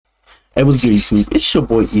It was good YouTube. It's your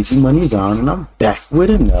boy Easy Money Down, and I'm back with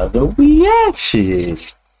another reaction.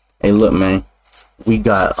 Hey, look, man, we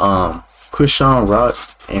got Chrisean Rock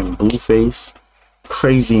and BlueFace,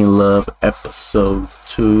 Crazy in Love, episode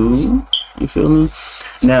 2. You feel me?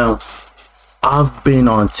 Now, I've been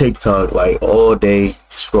on TikTok like all day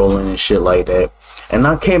scrolling and shit like that, and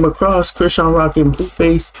I came across Chrisean Rock and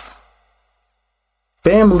BlueFace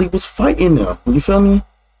family was fighting them. You feel me?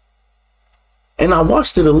 And I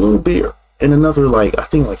watched it a little bit in another, like, I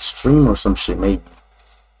think like stream or some shit, maybe.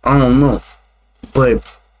 I don't know. But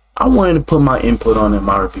I wanted to put my input on in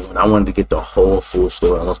my review, and I wanted to get the whole full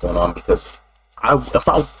story on what's going on, because if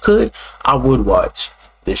I could, I would watch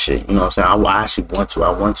this shit. You know what I'm saying? I actually want to. I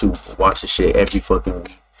want to watch this shit every fucking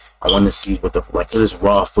week. I want to see what the, like, cause it's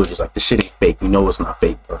raw footage. Like, this shit ain't fake. You know it's not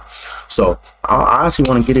fake, bro. So I actually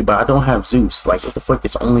want to get it, but I don't have Zeus. Like, what the fuck?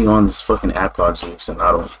 It's only on this fucking app called Zeus, and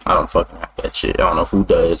I don't fucking have that shit. I don't know who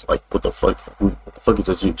does. Like, what the fuck? What the fuck is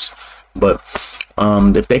a Zeus? But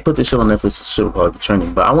if they put this shit on Netflix, this shit will probably be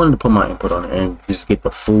trending. But I wanted to put my input on it and just get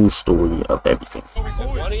the full story of everything.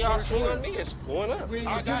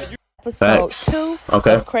 Episode 2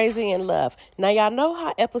 okay. of Crazy in Love. Now, y'all know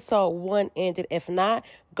how episode 1 ended. If not,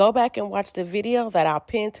 go back and watch the video that I'll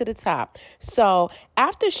pin to the top. So,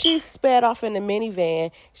 after she sped off in the minivan,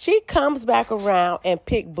 she comes back around and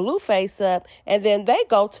pick BlueFace up, and then they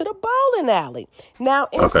go to the bowling alley. Now,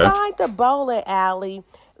 inside the bowling alley,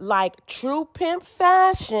 like true pimp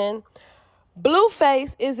fashion,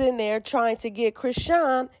 BlueFace is in there trying to get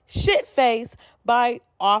Chrisean shit-faced by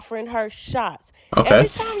offering her shots. Every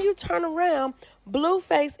time you turn around,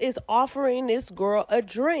 BlueFace is offering this girl a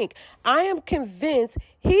drink. I am convinced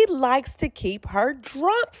he likes to keep her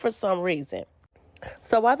drunk for some reason.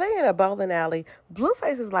 So while they're in a bowling alley,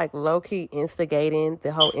 BlueFace is like low-key instigating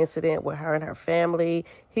the whole incident with her and her family.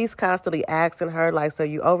 He's constantly asking her, like, so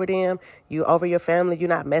you over them? You over your family? You're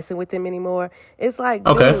not messing with them anymore? It's like,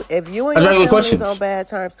 dude, if you and your family is on bad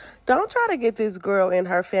terms, don't try to get this girl and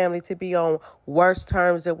her family to be on worse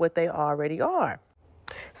terms than what they already are.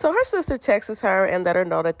 So her sister texts her and let her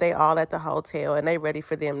know that they all at the hotel and they ready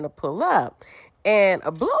for them to pull up. And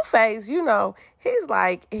a BlueFace, you know, he's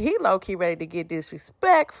like, he low-key ready to get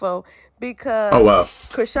disrespectful because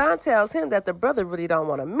Chrisean tells him that the brother really don't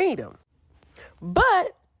want to meet him.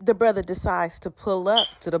 But the brother decides to pull up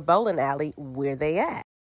to the bowling alley where they at.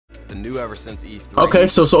 The new ever since E3. Okay,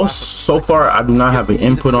 so far I do not have an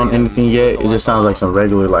input on anything yet. It just sounds like some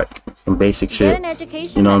regular, like some basic shit. Get an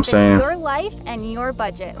education, you know what I'm saying? Your life and your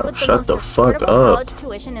budget. Oh, shut the fuck up.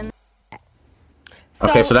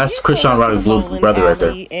 Okay, so that's Chrisean Rock's brother right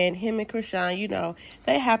there. And him and Chrisean, you know,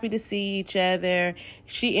 they happy to see each other.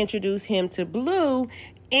 She introduced him to Blue,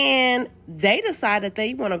 and they decide that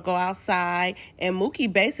they want to go outside, and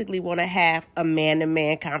Mookie basically want to have a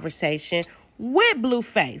man-to-man conversation with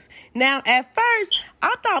BlueFace. Now, at first,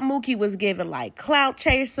 I thought Mookie was giving like clout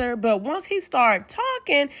chaser, but once he started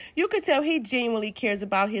talking, you could tell he genuinely cares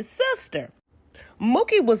about his sister.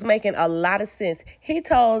 Mookie was making a lot of sense. He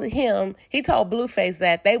told BlueFace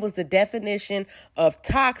that they was the definition of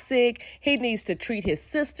toxic. He needs to treat his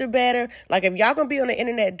sister better. Like, if y'all gonna be on the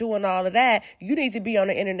internet doing all of that, you need to be on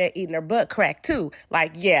the internet eating her butt crack too.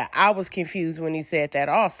 Like, yeah, I was confused when he said that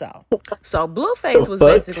also. So BlueFace was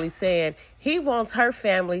basically saying he wants her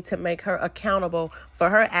family to make her accountable for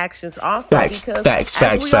her actions also. Facts.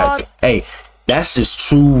 Hey, that's just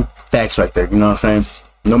true facts right there. You know what I'm saying?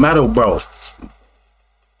 No matter, bro.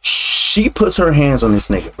 She puts her hands on this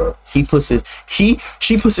nigga, bro. She puts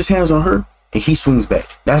his hands on her, and he swings back.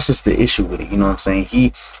 That's just the issue with it. You know what I'm saying?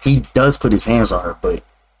 He does put his hands on her, but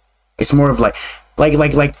it's more of like we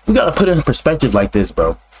gotta put it in perspective like this,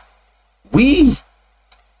 bro. We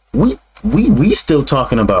still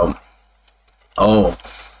talking about the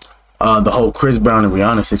whole Chris Brown and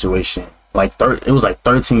Rihanna situation. Like it was like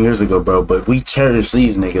 13 years ago, bro. But we cherish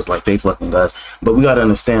these niggas like they fucking does. But we gotta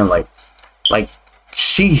understand, like.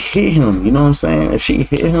 She hit him, you know what I'm saying? If she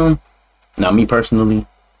hit him, now me personally,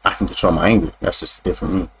 I can control my anger. That's just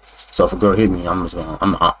different me. So if a girl hit me, I'm 9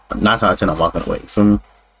 times out of 10, I'm walking away. You feel me?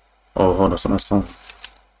 Oh, hold on, somebody's phone.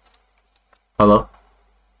 Hello?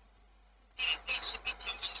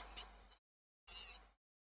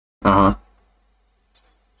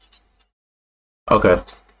 Okay.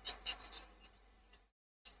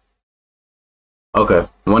 Okay.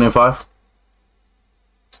 1 in 5?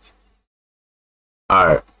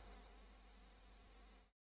 Alright.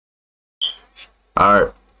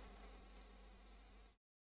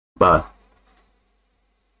 Bye.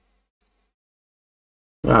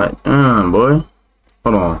 God damn, boy.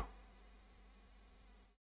 Hold on.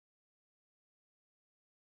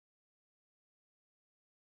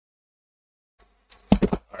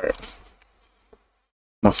 right.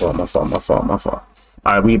 My fault. All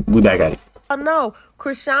right, we back at it. Oh no,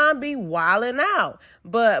 Chrisean be wilding out.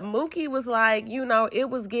 But Mookie was like, you know, it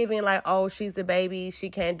was giving like, oh, she's the baby. She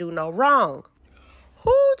can't do no wrong.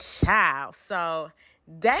 Who child? So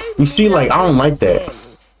they You see, like, I don't like that.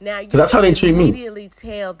 Now, you that's how they treat me. Immediately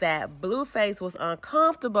tell that BlueFace was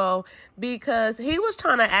uncomfortable because he was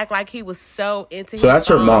trying to act like he was so into his So that's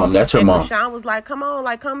her mom. That's her mom. Chrisean was like, come on,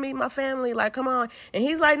 like, come meet my family. Like, come on. And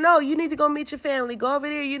he's like, no, you need to go meet your family. Go over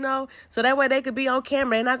there, you know, so that way they could be on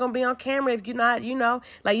camera. They're not going to be on camera if you're not, you know,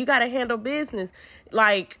 like, you got to handle business.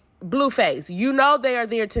 Like, BlueFace, you know they are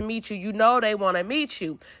there to meet you. You know they want to meet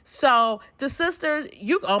you. So the sister,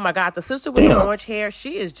 oh my God, the sister with the orange hair,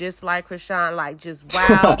 she is just like Chrisean, like just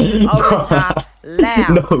wild, over the top, loud.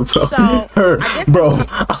 No, bro. So,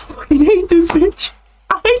 I fucking hate this bitch.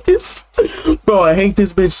 I hate this. Bro, I hate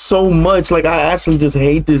this bitch so much. Like, I actually just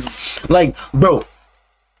hate this. Like, bro,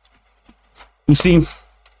 you see,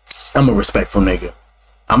 I'm a respectful nigga.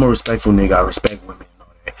 I respect women and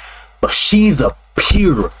all that. But she's a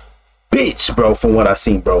pure bitch, bro, from what I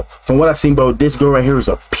seen, bro. This girl right here is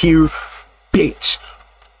a pure bitch.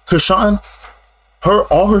 Chrisean,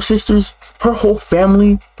 all her sisters, her whole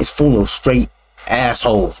family is full of straight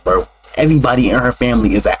assholes, bro. Everybody in her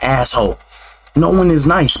family is an asshole. No one is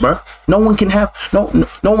nice, bro. No one can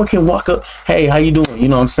walk up, hey, how you doing? You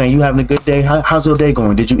know what I'm saying? You having a good day? How's your day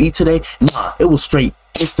going? Did you eat today? Nah, it was straight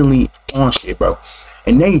instantly on shit, bro.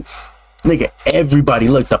 And nigga, everybody,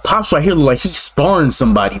 look, the pops right here look like he's sparring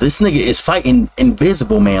somebody. This nigga is fighting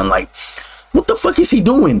invisible, man. Like, what the fuck is he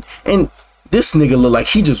doing? And this nigga look like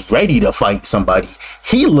he just ready to fight somebody.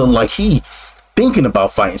 He look like he thinking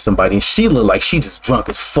about fighting somebody, and she look like she just drunk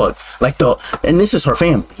as fuck. Like, and this is her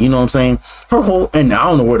family, you know what I'm saying? And I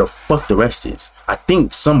don't know where the fuck the rest is. I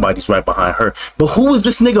think somebody's right behind her. But who is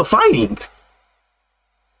this nigga fighting?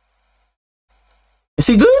 Is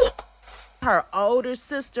he good? Her older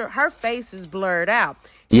sister, her face is blurred out.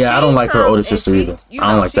 Yeah, I don't like her older sister either. I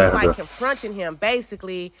don't like that. She's like confronting him,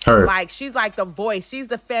 basically. Like, she's like the voice. She's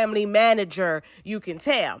the family manager, you can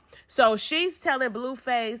tell. So she's telling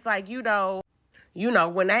BlueFace, like, you know,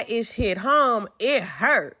 when that ish hit home, it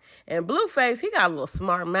hurt. And BlueFace, he got a little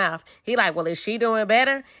smart mouth. He like, well, is she doing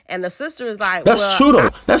better? And the sister is like, that's true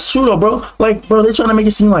though, bro. Like, bro, they're trying to make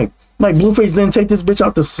it seem like BlueFace didn't take this bitch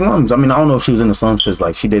out the slums. I mean, I don't know if she was in the slums because,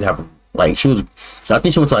 like, she did have I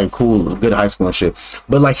think she went to like good high school and shit.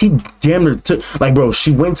 But like, he damn near took, like, bro,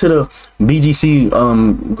 she went to the BGC,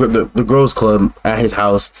 the girls club at his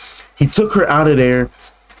house. He took her out of there.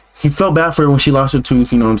 He felt bad for her when she lost her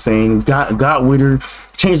tooth, you know what I'm saying? Got with her,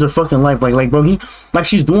 changed her fucking life. Like, bro,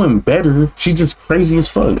 she's doing better. She's just crazy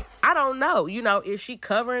as fuck. I don't know. You know, is she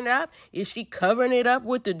covering up? Is she covering it up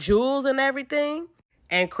with the jewels and everything?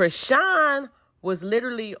 And Chrisean was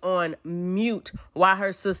literally on mute while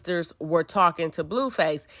her sisters were talking to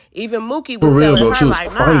BlueFace. Even Mookie was telling her,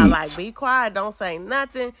 like, nah, like, be quiet, don't say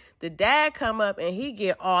nothing. The dad come up and he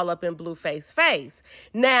get all up in BlueFace's face.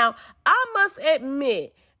 Now, I must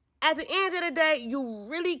admit, at the end of the day, you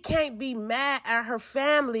really can't be mad at her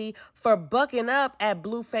family for bucking up at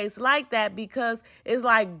BlueFace like that, because it's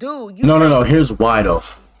like, dude, you No. Here's why, though.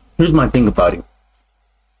 Here's my thing about it.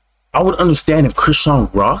 I would understand if Chrisean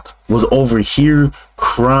Rock was over here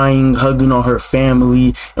crying, hugging on her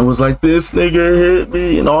family, and was like, this nigga hit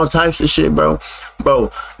me, and all types of shit, bro.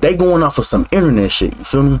 Bro, they going off of some internet shit, you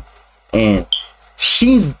feel me? And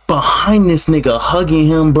she's behind this nigga, hugging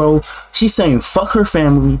him, bro. She's saying, fuck her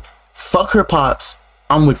family, fuck her pops.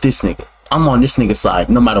 I'm with this nigga. I'm on this nigga's side,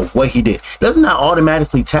 no matter what he did. Doesn't that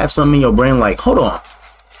automatically tap something in your brain like, hold on,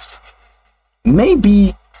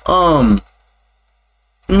 maybe,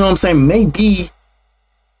 you know what I'm saying? Maybe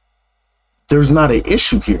there's not an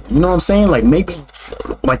issue here. You know what I'm saying? Like, maybe,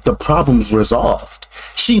 like, the problem's resolved.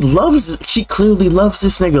 She clearly loves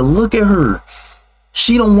this nigga. Look at her.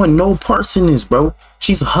 She don't want no parts in this, bro.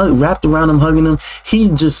 She's wrapped around him, hugging him. He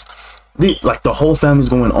just, like, the whole family's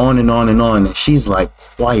going on and on and on. And she's like,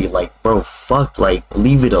 quiet, like, bro, fuck, like,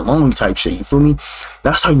 leave it alone type shit. You feel me?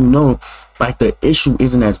 That's how you know, like, the issue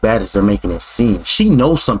isn't as bad as they're making it seem. She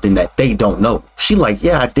knows something that they don't know. She like,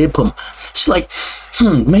 yeah, she's like,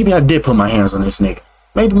 maybe I did put my hands on this nigga.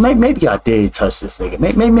 Maybe I did touch this nigga.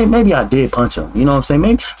 Maybe I did punch him. You know what I'm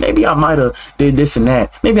saying? Maybe I might have did this and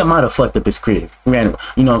that. Maybe I might have fucked up his crib. Ran,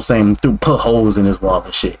 you know what I'm saying? Put holes in his wall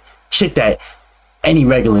and shit. Shit that any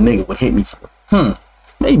regular nigga would hit me for.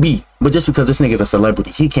 Maybe. But just because this nigga's a celebrity,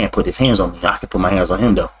 he can't put his hands on me. I can put my hands on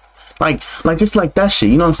him though. Like it's like that shit,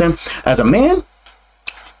 you know what I'm saying? As a man,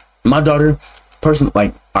 my daughter,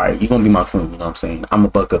 like, all right, you're gonna be my queen, you know what I'm saying? I'm a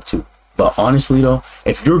buck up too. But honestly though,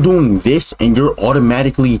 if you're doing this and you're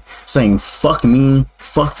automatically saying fuck me,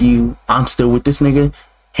 fuck you, I'm still with this nigga,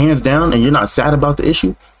 hands down, and you're not sad about the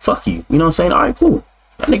issue, fuck you. You know what I'm saying? All right, cool.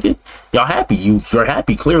 That nigga, y'all happy. You're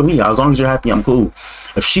happy, clearly. As long as you're happy, I'm cool.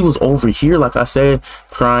 If she was over here, like I said,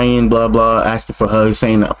 crying, blah, blah, asking for hugs,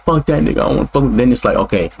 saying, fuck that nigga, I don't want to fuck, then it's like,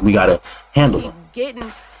 okay, we got to handle him. Getting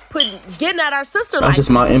at our sister That's like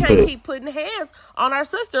just my input. Can't keep putting hands on our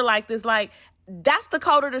sister like this. Like, that's the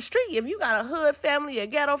code of the street. If you got a hood family, a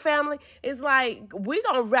ghetto family, it's like, we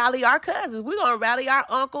gonna rally our cousins. We gonna rally our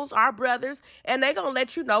uncles, our brothers, and they gonna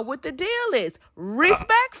let you know what the deal is,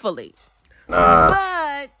 respectfully.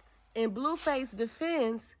 But in BlueFace's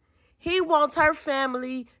defense, he wants her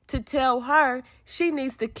family to tell her she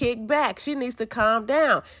needs to kick back. She needs to calm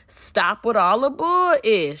down. Stop with all the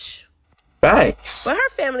bull-ish. Facts. But her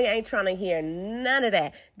family ain't trying to hear none of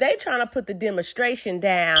that. They trying to put the demonstration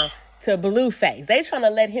down to BlueFace. They trying to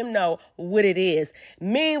let him know what it is.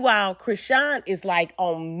 Meanwhile, Chrisean is like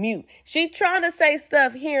on mute. She's trying to say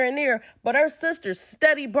stuff here and there, but her sister's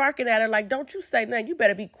steady barking at her like, don't you say nothing. You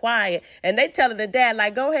better be quiet. And they telling the dad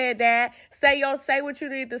like, go ahead, dad. Say what you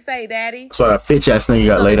need to say, daddy. So that bitch ass nigga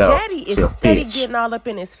got laid out. Daddy is steady getting all up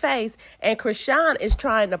in his face, and Chrisean is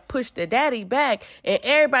trying to push the daddy back, and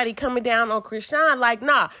everybody coming down on Chrisean like,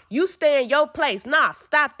 nah, you stay in your place. Nah,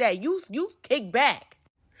 stop that. You kick back.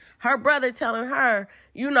 Her brother telling her,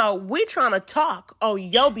 you know, we trying to talk on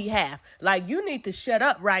your behalf. Like, you need to shut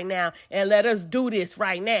up right now and let us do this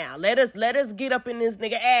right now. Let us get up in this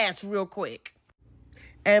nigga ass real quick.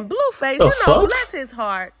 And BlueFace, bless his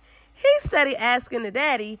heart, he steady asking the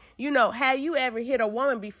daddy, you know, have you ever hit a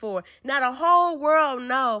woman before? Now, the whole world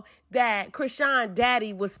know that Chrisean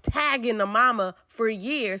daddy was tagging the mama for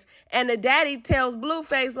years. And the daddy tells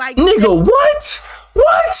BlueFace like, nigga, what?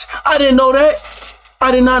 What? I didn't know that. I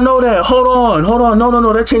did not know that. Hold on.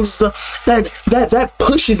 No. That changes stuff. That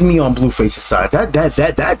pushes me on BlueFace's side.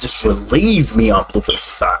 That just relieved me on BlueFace's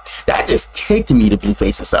side. That just kicked me to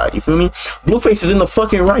BlueFace's side. You feel me? BlueFace is in the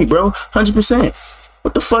fucking right, bro. 100%.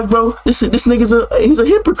 What the fuck, bro? This nigga's he's a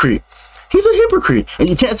hypocrite. He's a hypocrite. And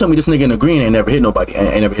you can't tell me this nigga in the green ain't never hit nobody.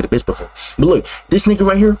 Ain't never hit a bitch before. But look, this nigga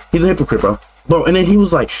right here, he's a hypocrite, bro. Bro, and then he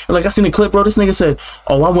was like I seen the clip, bro. This nigga said,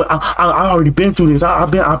 "Oh, I already been through this.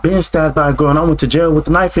 I've been stabbed by a girl, and I went to jail with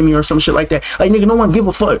a knife in me or some shit like that." Like, nigga, no one give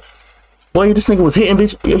a fuck. Boy, this nigga was hitting,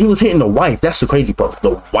 bitch. He was hitting the wife. That's the crazy part.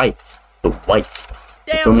 The wife.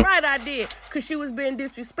 Damn right I did, cause she was being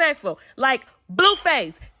disrespectful. Like,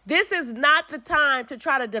 BlueFace, this is not the time to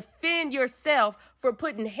try to defend yourself for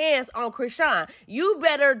putting hands on Chrisean. You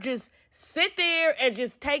better just sit there and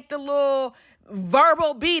just take the little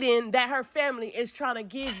verbal beating that her family is trying to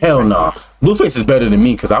give you. Hell no. BlueFace is better than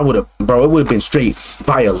me, because I would have, bro, it would have been straight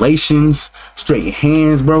violations, straight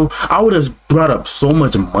hands, bro. I would have brought up so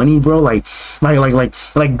much money, bro. Like,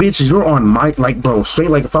 bitch, you're on my, like, bro, straight,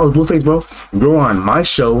 like, if I was BlueFace, bro, you're on my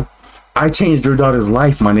show. I changed your daughter's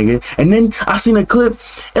life, my nigga. And then I seen a clip,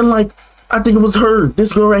 and like, I think it was her.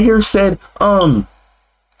 This girl right here said,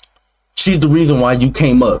 she's the reason why you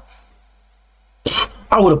came up.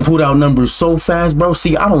 I would have pulled out numbers so fast, bro.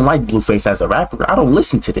 See, I don't like BlueFace as a rapper. I don't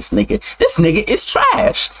listen to this nigga. This nigga is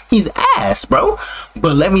trash. He's ass, bro.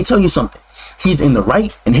 But let me tell you something. He's in the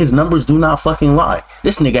right, and his numbers do not fucking lie.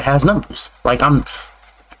 This nigga has numbers. Like,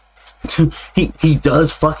 he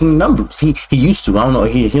does fucking numbers. He used to. I don't know.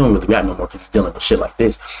 He don't really rap no more because he's dealing with shit like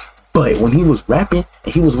this. But when he was rapping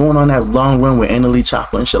and he was going on that long run with Annalie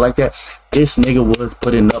Chopper and shit like that, this nigga was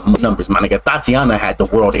putting up numbers, my nigga. Tatiana had the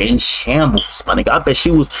world in shambles, my nigga. I bet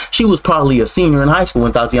she was probably a senior in high school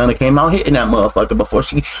when Tatiana came out hitting that motherfucker before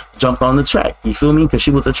she jumped on the track. You feel me? Because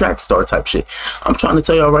she was a track star type shit. I'm trying to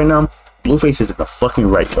tell y'all right now, BlueFace is in the fucking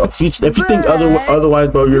right, bro. If you think otherwise,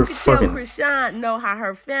 bro, you're fucking. Chrisean know how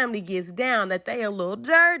her family gets down, that they a little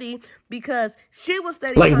dirty, because she was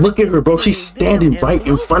studying. Like, look at her, bro. She's standing right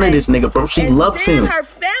in front of this nigga, bro. She loves him. Her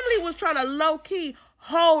family was trying to low key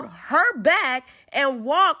hold her back and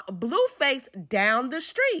walk BlueFace down the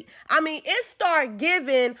street. I mean, it started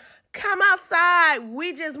giving, come outside,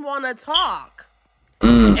 we just want to talk.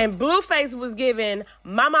 And BlueFace was giving,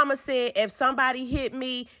 my mama said, if somebody hit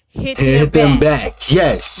me, hit them back.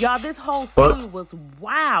 Yes. Y'all, this whole scene was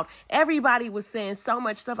wild. Everybody was saying so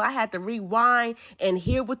much stuff. I had to rewind and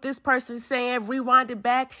hear what this person's saying, rewind it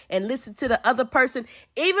back and listen to the other person.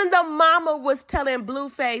 Even the mama was telling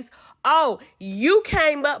BlueFace, oh, you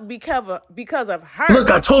came up because of her. Look,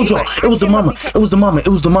 I told y'all. It was the mama. It was the mama. It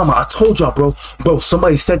was the mama. I told y'all, bro. Bro,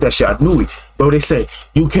 somebody said that shit. I knew it. Bro, they said,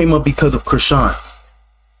 you came up because of Chrisean.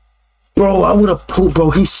 Bro, I would have pulled,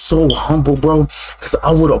 bro. He's so humble, bro. Because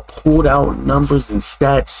I would have pulled out numbers and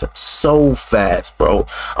stats so fast, bro.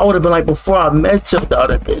 I would have been like, before I met you, the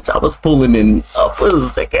other bitch, I was pulling in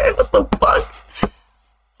uppers. Nigga, what the fuck?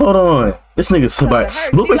 Hold on. This nigga's somebody.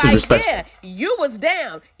 BlueFace is respectful. Yeah, you was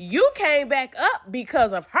down. You came back up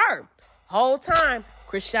because of her. Whole time,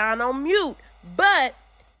 Chrisean on mute. But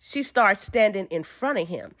she starts standing in front of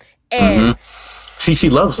him. And she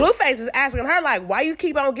loves him. BlueFace is asking her, like, why you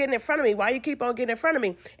keep on getting in front of me? Why you keep on getting in front of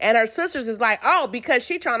me? And her sisters is like, oh, because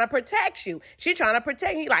she trying to protect you. She trying to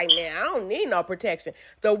protect you. Like, man, I don't need no protection.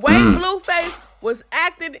 The way BlueFace was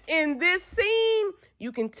acting in this scene,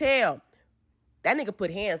 you can tell that nigga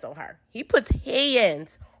put hands on her. He puts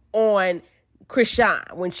hands on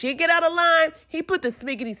Chrisean. When she get out of line, he put the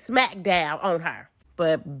smiggity smack down on her.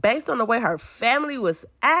 But based on the way her family was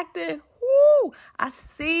acting, I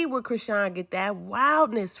see where Chrisean get that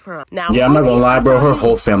wildness from. Now, yeah, I'm not gonna lie, bro. Her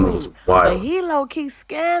whole family was wild. But he low-key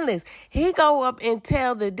scandalous. He go up and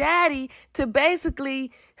tell the daddy to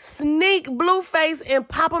basically sneak BlueFace and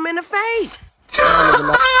pop him in the face.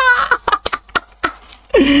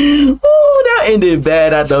 Ooh, that ended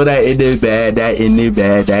bad. I know that ended bad. That ended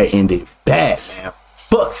bad, man.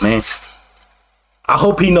 Fuck, man. I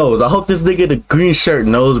hope he knows. I hope this nigga, the green shirt,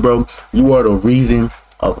 knows, bro. You are the reason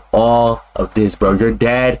of all of this, bro. Your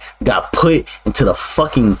dad got put into the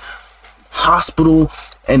fucking hospital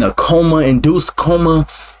in a coma, induced coma.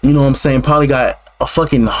 You know what I'm saying? Probably got a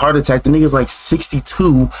fucking heart attack. The nigga's like 62.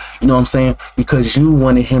 You know what I'm saying? Because you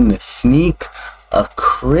wanted him to sneak a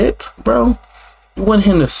crip, bro. You want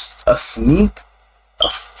him to sneak a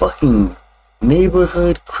fucking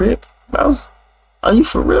neighborhood crip, bro? Are you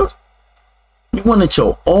for real? You wanted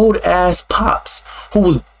your old ass pops, who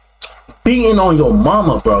was beating on your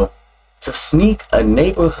mama, bro, to sneak a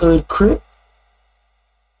neighborhood crip?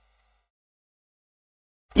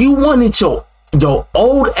 You wanted your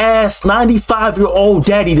old ass 95-year-old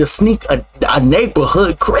daddy to sneak a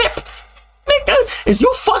neighborhood crip? Nigga, is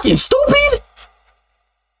you fucking stupid?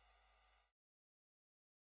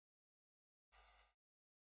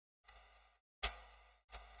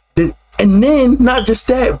 And then, not just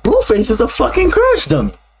that, BlueFace is a fucking crash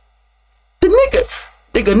dummy. The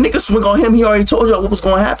nigga swing on him. He already told y'all what was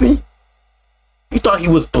gonna happen. You thought he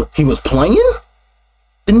was playing?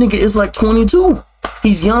 The nigga is like 22.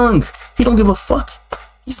 He's young. He don't give a fuck.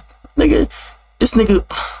 This nigga.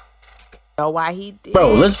 Know why he did?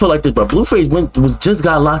 Bro, let's put it like this, bro. BlueFace just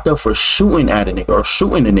got locked up for shooting at a nigga or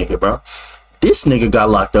shooting a nigga, bro. This nigga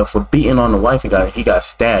got locked up for beating on the wife and he got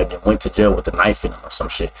stabbed and went to jail with a knife in him or some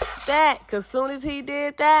shit. Cause soon as he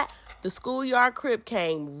did that, the schoolyard crip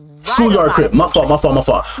came. Right Schoolyard crip. My fault.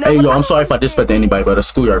 No, hey, yo, I'm sorry if I disrespect anybody, but a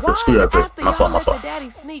schoolyard crip. My fault. The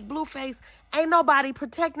daddy sneak BlueFace. Ain't nobody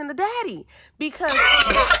protecting the daddy because.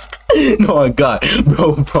 No, God,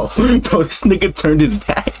 bro, this nigga turned his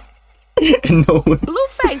back. And no one.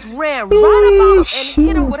 BlueFace ran right up on him and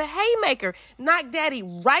hit him with a haymaker, knocked daddy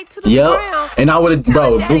right to the ground. And I would have,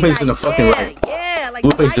 bro, BlueFace in the fucking right. Yeah, like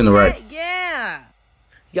BlueFace in the right. Yeah.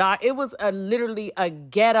 Y'all, it was literally a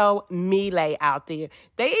ghetto melee out there.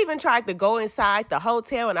 They even tried to go inside the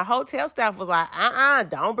hotel, and the hotel staff was like,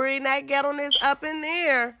 don't bring that ghetto-ness up in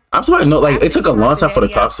there. I'm sorry, no, like, it took a long time for the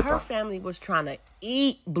cops to come. Her family was trying to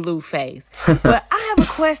eat BlueFace. But I have a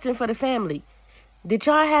question for the family. Did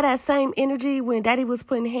y'all have that same energy when daddy was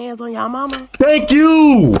putting hands on y'all mama? Thank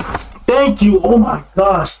you. Oh my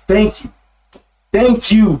gosh, thank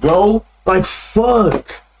you, bro. Like,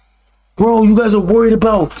 fuck. Bro, you guys are worried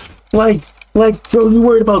about, like, bro, you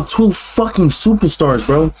worried about two fucking superstars,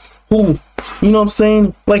 bro. Who, you know what I'm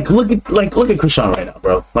saying? Like, look at Chrisean right now,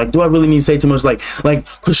 bro. Like, do I really need to say too much? Like,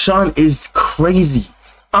 Chrisean is crazy.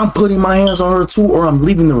 I'm putting my hands on her too, or I'm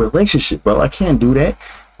leaving the relationship, bro. I can't do that.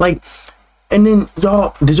 Like, and then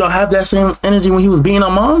did y'all have that same energy when he was being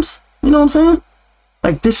on moms? You know what I'm saying?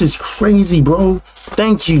 Like, this is crazy, bro.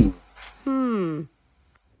 Thank you.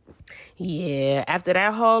 Yeah, after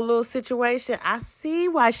that whole little situation, I see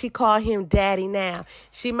why she called him daddy now.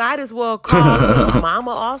 She might as well call him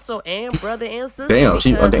mama also, and brother and sister. Damn,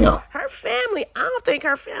 her family, I don't think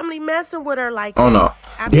her family messing with her like that. Oh, no.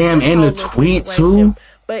 Damn, and the tweet, too?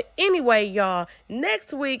 But anyway, y'all,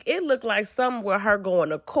 next week, it looked like something with her going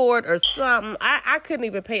to court or something. I couldn't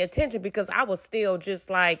even pay attention because I was still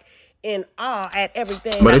just, like, in awe at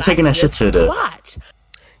everything. But they're taking that shit to the... Watch.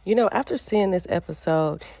 You know, after seeing this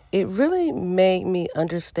episode, it really made me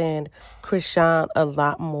understand Chrisean a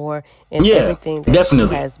lot more and everything that she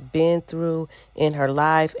has been through in her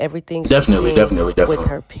life, everything definitely with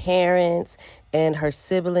her parents and her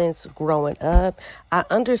siblings growing up. I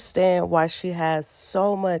understand why she has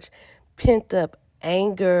so much pent up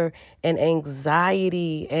anger and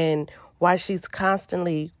anxiety and why she's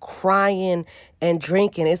constantly crying and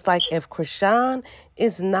drinking. It's like if Chrisean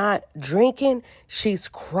is not drinking, she's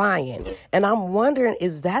crying. And I'm wondering,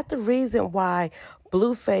 is that the reason why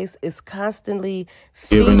BlueFace is constantly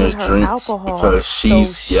Giving feeding her her drinks alcohol because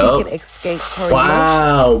she's, so she can escape her emotions?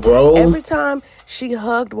 wow, bro. Every time she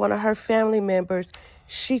hugged one of her family members,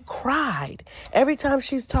 she cried. Every time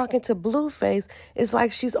she's talking to BlueFace, it's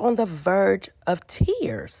like she's on the verge of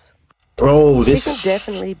tears. Bro, She this can is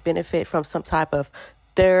definitely benefit from some type of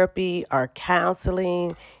therapy or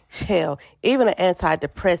counseling. Hell, even an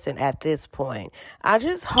antidepressant at this point. I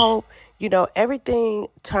just hope, everything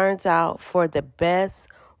turns out for the best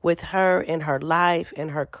with her in her life, in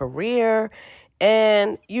her career.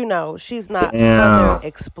 And, she's not further damn.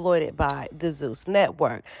 exploited by the Zeus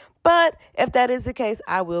Network. But if that is the case,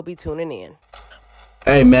 I will be tuning in.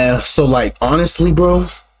 Hey man, so like honestly, bro,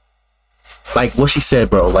 like what she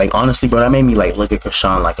said, bro, like honestly, bro, that made me like look at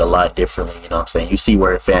Chrisean like a lot differently. You know what I'm saying? You see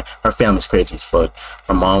where her family's crazy as fuck.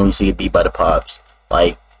 Her mom used to get beat by the pops.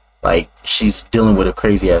 Like she's dealing with a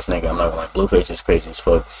crazy ass nigga. I'm not gonna lie, BlueFace is crazy as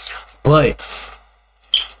fuck. But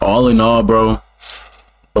all in all, bro,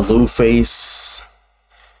 BlueFace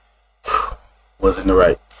was in the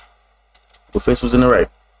right. BlueFace was in the right.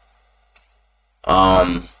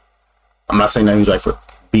 I'm not saying that he was right for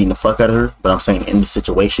beating the fuck out of her, but I'm saying in the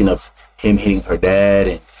situation of him hitting her dad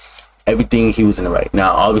and everything, he was in the right.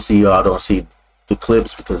 Now, obviously, y'all don't see the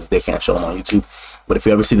clips because they can't show them on YouTube. But if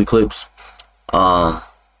you ever see the clips, you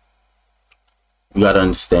gotta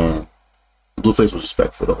understand, BlueFace was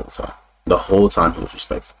respectful the whole time. The whole time he was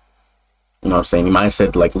respectful. You know what I'm saying? He might have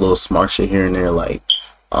said like a little smart shit here and there, like,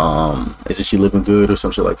 isn't she living good or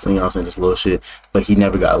some shit like that, you know what I'm saying? Just little shit. But he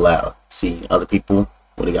never got loud. See, other people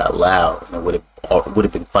would have got loud and would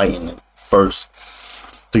have been fighting the first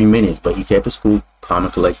 3 minutes, but he kept his cool, calm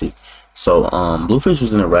and collected. So BlueFace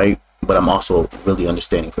was in the right, but I'm also really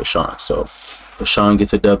understanding Chrisean. So Chrisean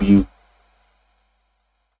gets a W.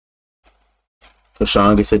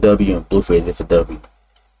 Chrisean gets a W and BlueFace gets a W.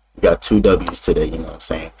 We got 2 W's today, you know what I'm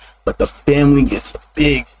saying? But the family gets a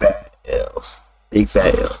big fat L. Big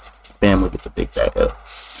fat L. Family gets a big fat L.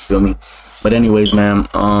 Feel me? But anyways, man,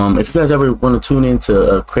 if you guys ever want to tune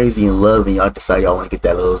into Crazy in Love and y'all decide y'all want to get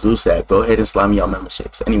that little Zeus app, go ahead and slide me y'all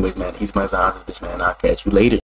memberships. Anyways, man, he's my son, bitch, man. I'll catch you later.